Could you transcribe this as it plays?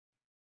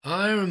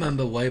I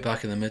remember way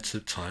back in the midst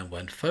of time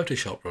when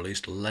Photoshop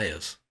released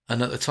layers.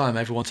 And at the time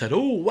everyone said,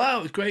 oh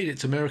wow, it's great,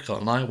 it's a miracle.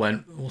 And I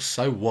went, well,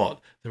 so what?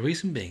 The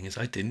reason being is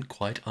I didn't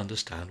quite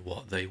understand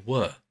what they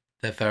were.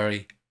 They're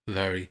very,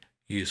 very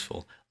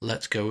useful.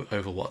 Let's go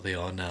over what they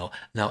are now.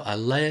 Now, a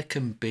layer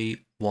can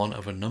be one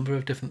of a number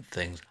of different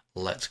things.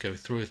 Let's go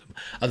through them.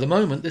 At the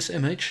moment, this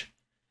image,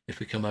 if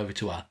we come over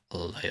to our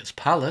layers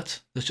palette,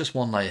 there's just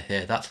one layer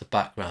here. That's the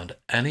background.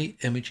 Any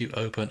image you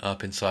open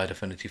up inside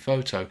Affinity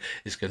Photo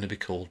is going to be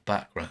called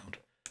background.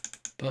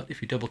 But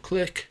if you double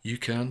click, you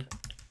can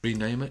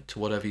rename it to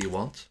whatever you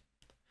want.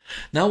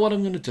 Now what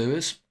I'm going to do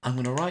is I'm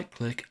going to right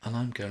click and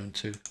I'm going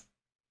to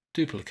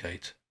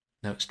duplicate.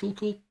 Now it's still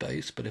called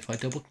base, but if I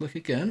double click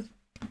again,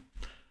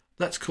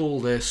 let's call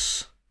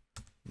this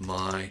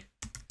my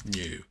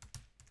new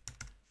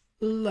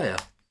layer.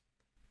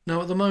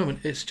 Now at the moment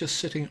it's just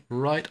sitting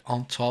right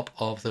on top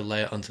of the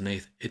layer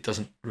underneath. It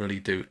doesn't really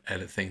do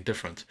anything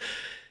different.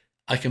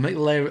 I can make the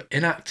layer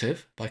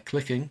inactive by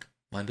clicking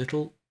my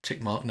little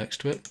tick mark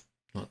next to it.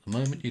 At the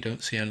moment you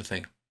don't see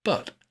anything,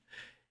 but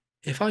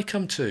if I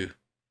come to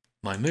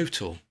my move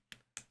tool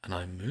and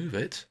I move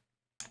it,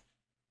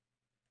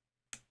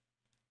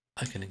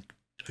 I can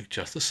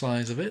adjust the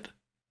size of it.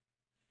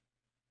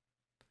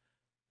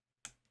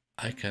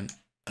 I can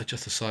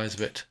adjust the size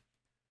of it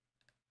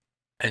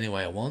any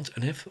way I want,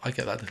 and if I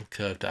get that little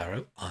curved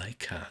arrow, I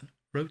can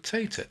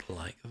rotate it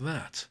like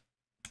that.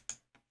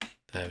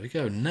 There we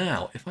go.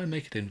 Now, if I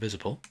make it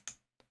invisible,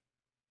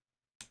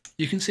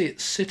 you can see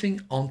it's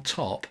sitting on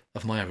top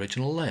of my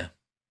original layer.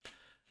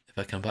 If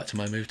I come back to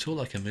my move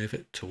tool, I can move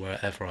it to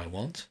wherever I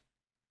want.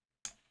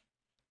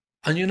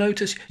 And you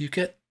notice you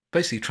get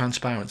basically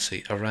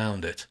transparency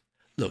around it.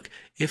 Look,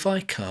 if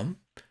I come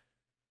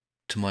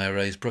to my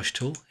erase brush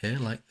tool here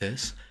like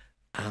this,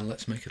 and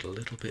let's make it a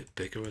little bit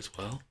bigger as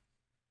well,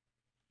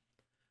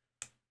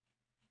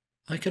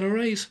 I can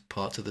erase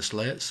parts of this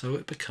layer so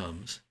it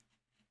becomes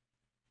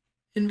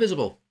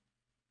invisible,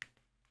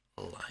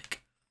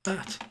 like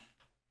that.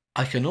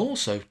 I can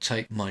also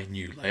take my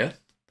new layer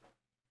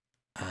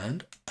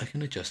and I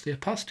can adjust the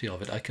opacity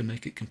of it. I can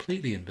make it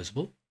completely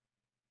invisible,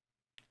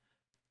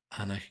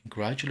 and I can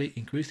gradually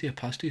increase the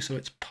opacity so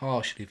it's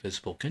partially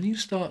visible. Can you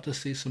start to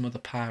see some of the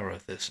power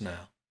of this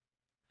now?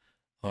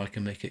 Or I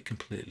can make it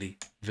completely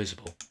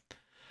visible.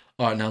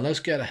 All right, now let's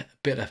get a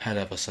bit ahead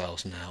of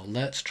ourselves now.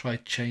 Let's try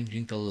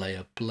changing the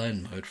layer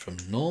blend mode from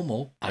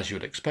normal, as you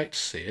would expect to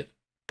see it.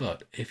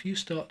 But if you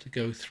start to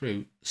go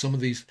through some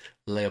of these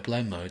layer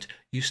blend modes,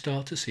 you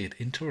start to see it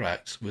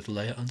interacts with the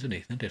layer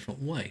underneath in a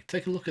different way.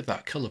 Take a look at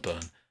that color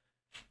burn.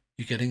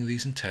 You're getting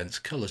these intense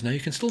colors. Now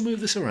you can still move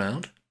this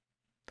around,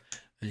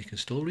 and you can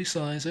still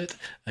resize it,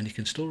 and you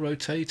can still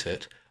rotate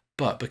it.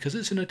 But because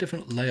it's in a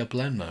different layer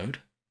blend mode,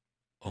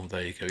 oh,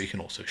 there you go, you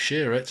can also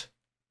shear it.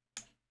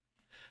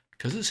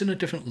 Because it's in a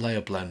different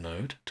layer blend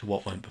mode to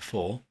what went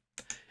before,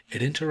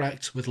 it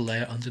interacts with the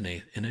layer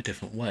underneath in a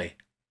different way.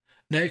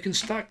 Now you can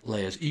stack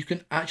layers. You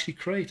can actually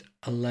create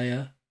a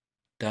layer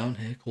down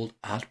here called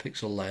Add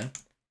Pixel Layer.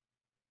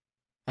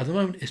 At the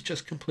moment it's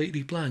just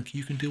completely blank.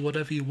 You can do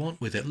whatever you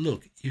want with it.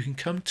 Look, you can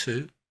come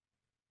to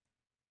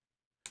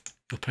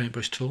your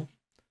paintbrush tool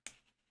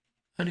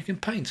and you can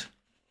paint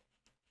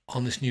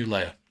on this new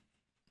layer.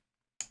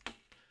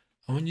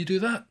 And when you do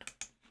that,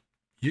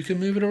 you can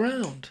move it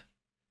around.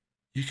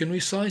 You can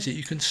resize it.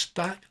 You can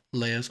stack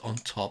layers on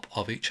top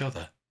of each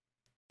other.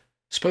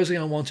 Supposing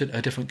I wanted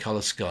a different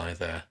color sky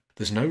there.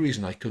 There's no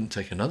reason I couldn't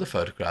take another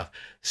photograph,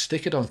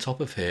 stick it on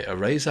top of here,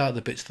 erase out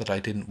the bits that I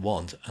didn't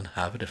want, and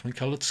have a different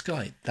colored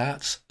sky.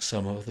 That's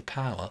some of the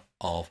power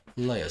of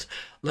layers.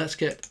 Let's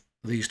get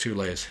these two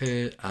layers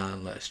here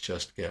and let's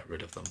just get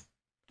rid of them.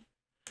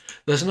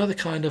 There's another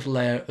kind of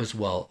layer as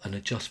well, an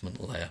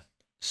adjustment layer.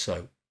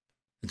 So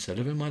instead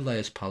of in my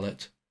layers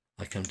palette,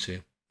 I come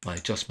to my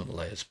adjustment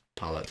layers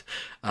palette,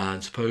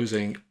 and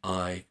supposing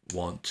I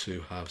want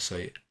to have,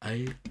 say,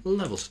 a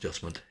levels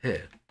adjustment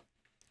here,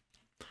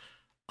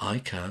 I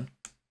can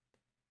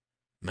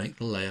make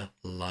the layer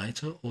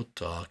lighter or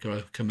darker.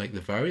 I can make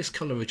the various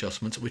color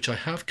adjustments, which I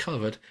have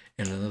covered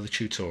in another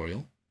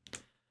tutorial,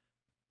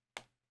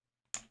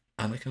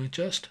 and I can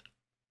adjust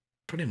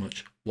pretty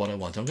much what I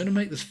want. I'm going to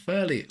make this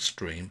fairly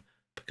extreme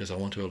because I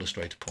want to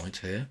illustrate a point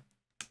here.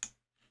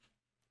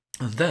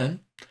 And then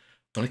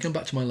when I come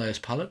back to my layers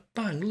palette,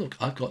 bang, look,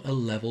 I've got a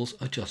levels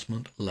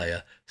adjustment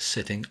layer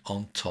sitting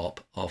on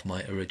top of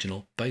my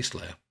original base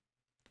layer.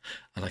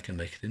 And I can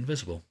make it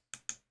invisible.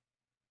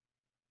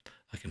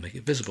 I can make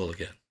it visible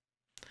again.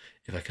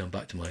 If I come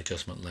back to my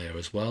adjustment layer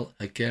as well,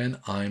 again,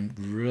 I'm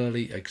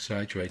really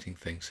exaggerating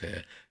things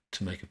here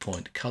to make a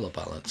point color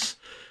balance.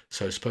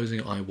 So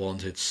supposing I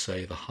wanted,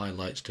 say, the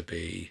highlights to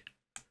be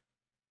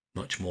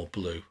much more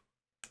blue.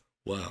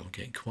 Wow, I'm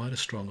getting quite a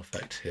strong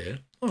effect here.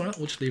 All right,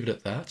 we'll just leave it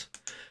at that.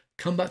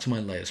 Come back to my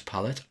layers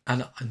palette,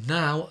 and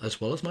now, as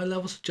well as my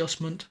levels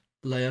adjustment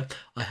layer,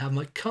 I have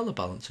my color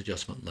balance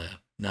adjustment layer.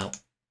 Now,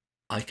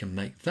 I can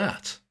make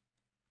that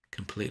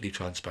completely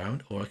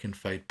transparent, or I can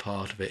fade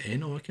part of it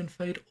in, or I can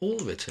fade all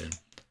of it in.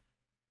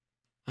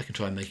 I can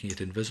try making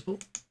it invisible.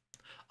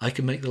 I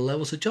can make the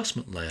levels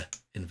adjustment layer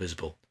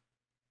invisible.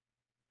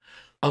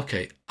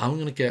 Okay, I'm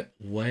going to get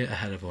way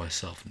ahead of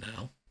myself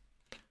now.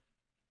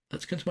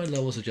 Let's go into my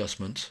levels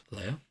adjustment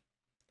layer.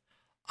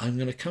 I'm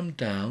going to come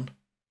down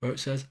where it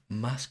says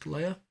mask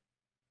layer.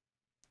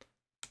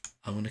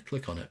 I'm going to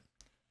click on it,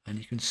 and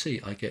you can see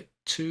I get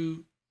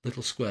two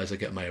little squares. I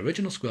get my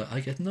original square, I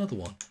get another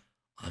one.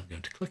 I'm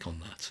going to click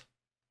on that.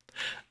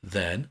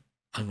 Then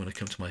I'm going to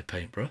come to my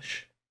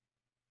paintbrush.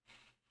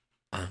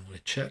 I'm going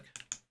to check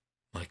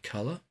my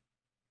color.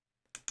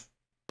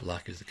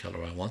 Black is the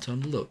color I want,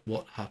 and look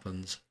what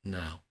happens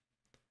now.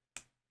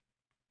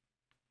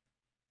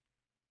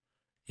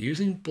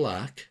 Using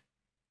black,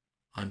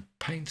 I'm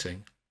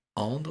painting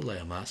on the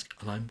layer mask,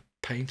 and I'm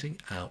painting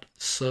out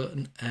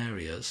certain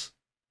areas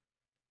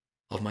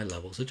of my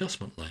levels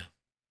adjustment layer,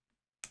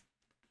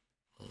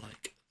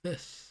 like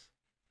this.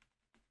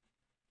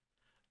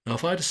 Now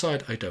if I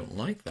decide I don't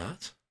like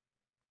that,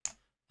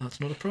 that's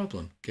not a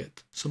problem.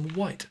 Get some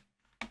white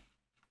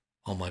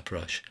on my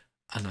brush,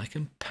 and I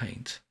can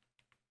paint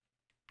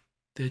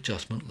the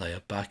adjustment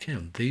layer back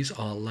in. These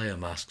are layer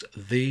masks.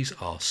 These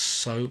are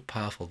so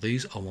powerful.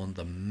 These are one of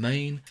the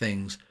main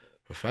things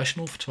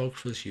professional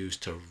photographers use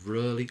to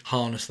really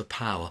harness the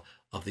power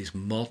of these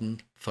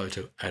modern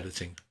photo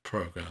editing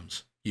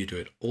programs. You do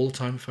it all the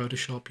time in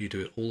Photoshop, you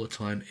do it all the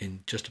time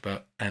in just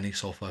about any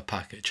software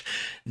package.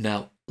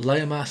 Now,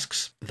 layer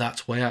masks,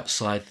 that's way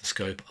outside the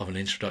scope of an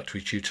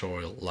introductory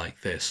tutorial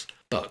like this.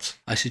 But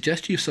I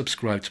suggest you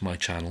subscribe to my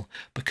channel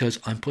because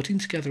I'm putting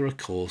together a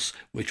course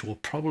which will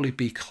probably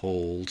be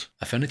called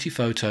Affinity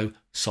Photo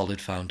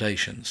Solid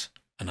Foundations.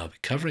 And I'll be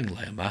covering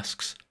layer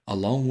masks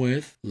along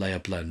with layer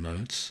blend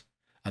modes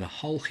and a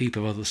whole heap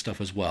of other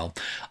stuff as well.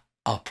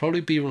 I'll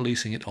probably be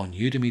releasing it on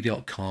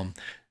udemy.com.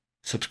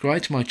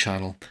 Subscribe to my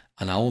channel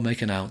and I will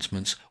make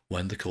announcements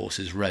when the course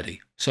is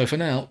ready. So for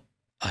now,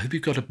 I hope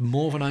you've got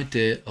more of an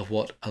idea of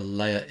what a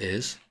layer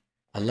is.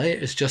 A layer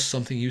is just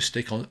something you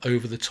stick on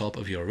over the top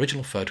of your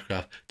original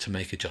photograph to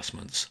make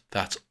adjustments.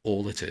 That's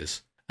all it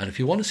is. And if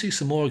you want to see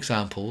some more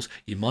examples,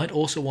 you might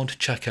also want to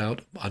check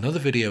out another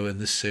video in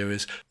this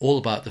series all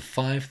about the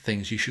 5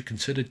 things you should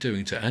consider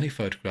doing to any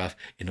photograph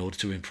in order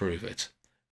to improve it.